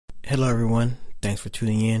Hello everyone, thanks for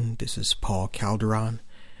tuning in. This is Paul Calderon,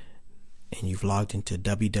 and you've logged into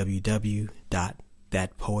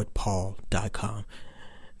www.thatpoetpaul.com.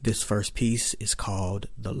 This first piece is called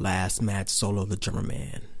The Last Mad Solo, the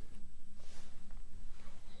Drummerman.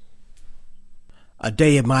 A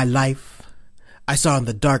day of my life, I saw in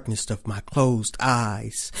the darkness of my closed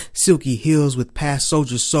eyes silky hills with past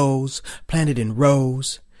soldier souls planted in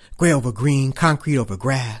rows, gray over green, concrete over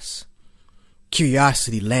grass.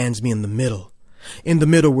 Curiosity lands me in the middle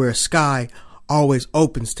where a sky always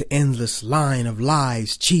opens to endless line of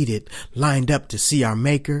lives cheated, lined up to see our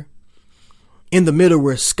maker. In the middle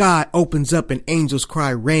where sky opens up and angels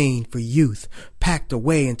cry rain for youth, packed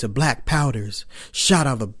away into black powders, shot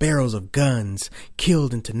out of barrels of guns,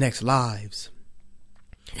 killed into next lives.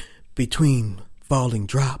 Between falling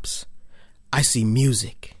drops, I see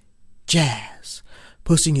music, jazz,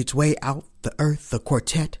 pushing its way out the earth, the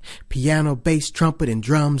quartet, piano, bass, trumpet, and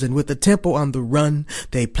drums, and with the tempo on the run,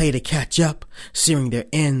 they play to catch up, searing their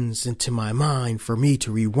ends into my mind for me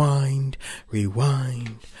to rewind,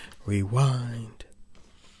 rewind, rewind.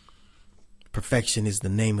 Perfection is the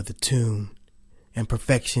name of the tune, and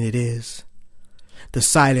perfection it is. The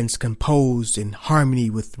silence composed in harmony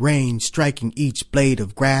with rain striking each blade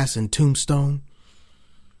of grass and tombstone.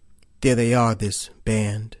 There they are, this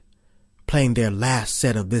band, playing their last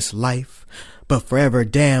set of this life, but forever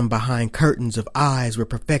damned behind curtains of eyes where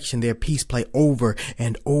perfection their piece play over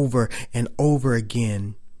and over and over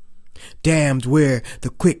again. Damned where the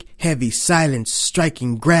quick, heavy silence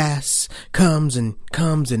striking grass comes and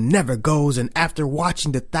never goes, and after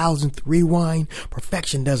watching the thousandth rewind,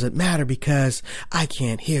 perfection doesn't matter because I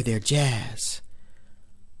can't hear their jazz.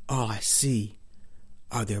 All I see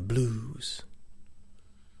are their blues.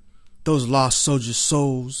 Those lost soldiers'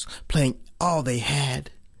 souls playing all they had.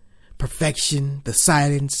 Perfection, the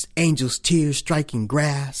silence, angels' tears striking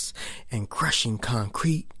grass and crushing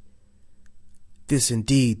concrete. This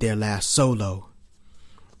indeed their last solo,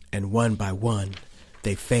 and one by one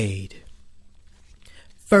they fade.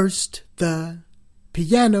 First the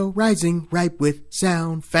piano rising ripe with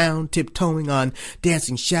sound, found tiptoeing on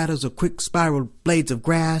dancing shadows of quick spiral blades of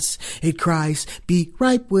grass. It cries, be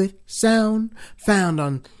ripe with sound, found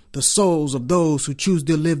on the souls of those who choose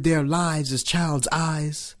to live their lives as child's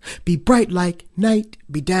eyes. Be bright like night,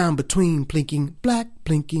 be down between blinking black,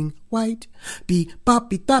 blinking white. Be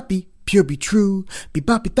boppy thoppy, pure be true. Be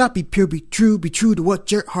boppy thoppy, pure be true to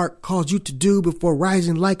what your heart calls you to do before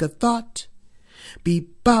rising like a thought. Be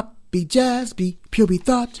bop, be jazz, be pure be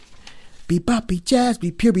thought. Be bop, be jazz, be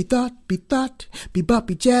pure be thought, be thought. Be bop,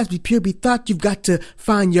 be jazz, be pure be thought. You've got to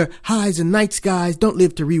find your highs and night skies. Don't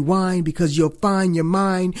live to rewind, because you'll find your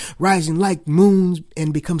mind rising like moons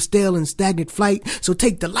and become stale in stagnant flight. So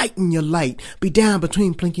take delight in your light. Be down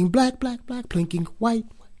between blinking black, black, black, blinking white.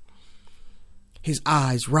 His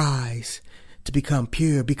eyes rise to become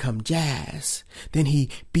pure, become jazz. Then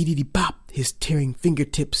he beady-bop his tearing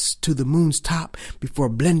fingertips to the moon's top before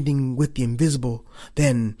blending with the invisible.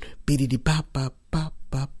 Then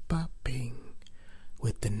beady-bop-bop-bop-bop-bopping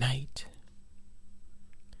with the night.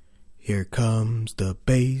 Here comes the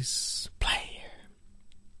bass player,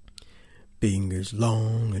 fingers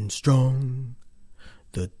long and strong,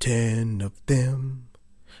 the 10 of them,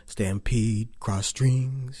 stampede cross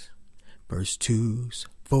strings, verse 2s,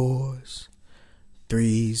 4s,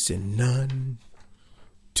 3s and none,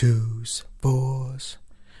 2s, 4s,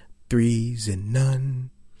 3s and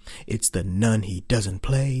none. It's the none he doesn't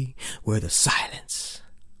play where the silence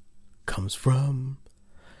comes from.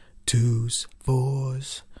 2s,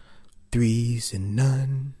 4s, 3s and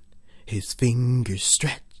none. His fingers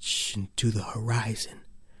stretch into the horizon.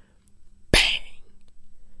 Bang!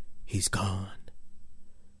 He's gone.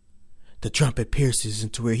 The trumpet pierces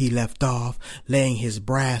into where he left off, laying his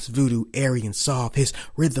brass voodoo airy and soft. His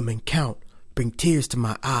rhythm and count bring tears to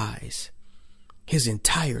my eyes. His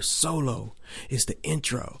entire solo is the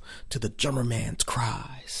intro to the Drummerman's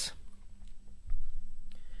cries.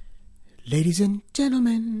 Ladies and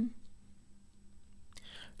gentlemen,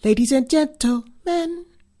 ladies and gentlemen,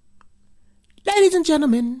 ladies and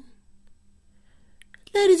gentlemen,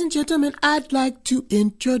 ladies and gentlemen, I'd like to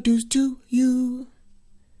introduce to you.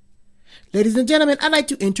 Ladies and gentlemen, I'd like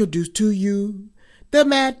to introduce to you the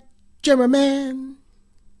Mad Drummerman.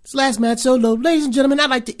 It's last mad solo. Ladies and gentlemen, I'd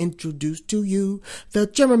like to introduce to you the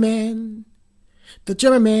Drummerman. The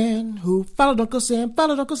Drummerman who followed Uncle Sam,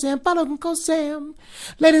 followed Uncle Sam, followed Uncle Sam.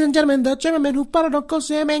 Ladies and gentlemen, the Drummerman who followed Uncle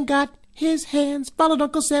Sam and got his hands, followed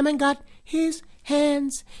Uncle Sam and got his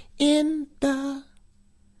hands in the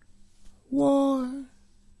war.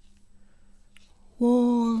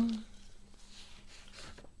 War.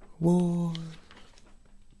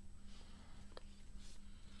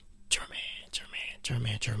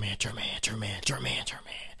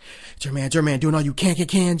 Drumman, doing all you can,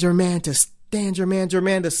 Drumman, to stand,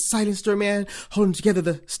 Drumman, to silence, Drumman, holding together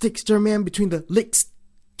the sticks, Drumman, between the licks,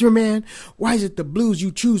 Drumman. Why is it the blues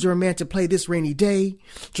you choose, Drumman, to play this rainy day?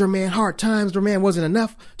 Drumman, hard times, Drumman, wasn't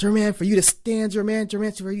enough, Drumman, for you to stand, Drumman,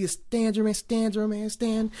 for you to stand, Drumman,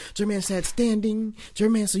 stand, Drumman said standing,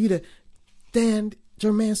 Drumman, so you to stand,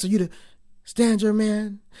 Drumman, so you to stand,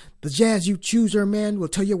 Drumman. The jazz you choose, Drumman, will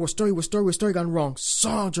tell you what story gone wrong.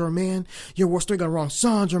 Song, Drumman. Your war story gone wrong.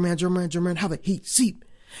 Song, Drumman. How the heat seep.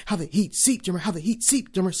 Drummer. How the heat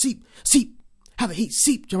seep, Drummer. Seep. How the heat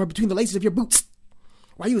seep, Drummer, between the laces of your boots.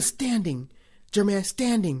 While you were standing, Drumman,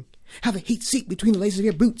 standing. How the heat seep between the laces of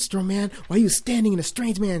your boots, Drumman, while you were standing in a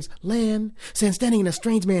strange man's land. Standing in a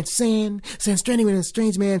strange man's sand. Standing in a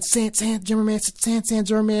strange man's sand,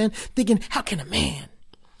 Drumman, thinking, how can a man?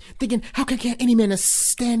 Thinking, how can any man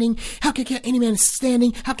standing? How can any man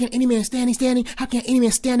standing? How can any man standing? How can any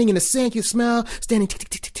man standing in the sand keep a smile, standing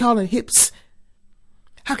tall on the hips?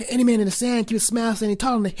 How can any man in the sand keep a smile, standing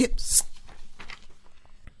tall on the hips?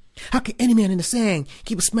 How can any man in the sand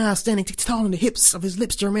keep a smile, standing tall on the hips of his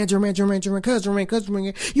lips, Drumman, cuz,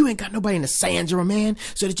 you ain't got nobody in the sand, Drumman.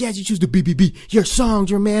 So the jazz you choose to be your song,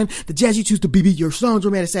 Drumman. The jazz you choose to be your song,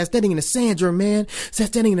 Drumman. It's sad standing in the sand, Drumman. Sad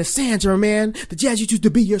standing in the sand, Drumman. The jazz you choose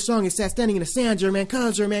to be your song is sad standing in the sand, Drumman,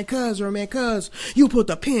 cuz. You put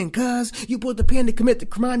the pen, cuz. You put the pen to commit the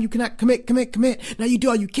crime you cannot commit. Now you do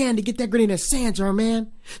all you can to get that grenade in the sand,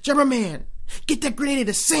 Drumman. Get that grenade in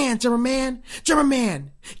the sand, Drummerman.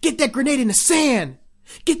 Get that grenade in the sand.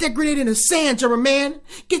 Get that grenade in the sand, Drummerman.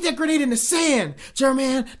 Get that grenade in the sand,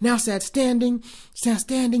 Drummerman. Now sad standing,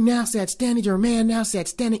 now sad standing, Drummerman. Now sad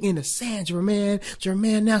standing in the sand,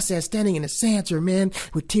 Drummerman. Now sad standing in the sand, Drummerman,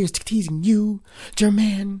 with tears teasing you,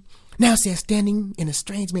 Drummerman. Now sad standing in a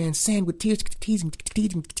strange man's sand with tears teasing.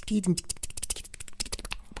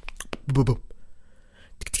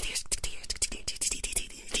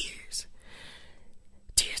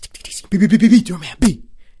 Drumman, be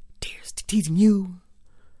tears teasing you,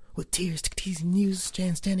 with tears teasing you,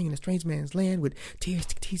 standing in a strange man's land with tears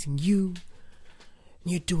teasing you,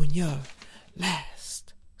 and you're doing your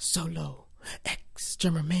last solo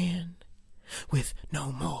Drummerman with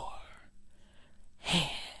no more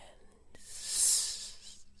hands.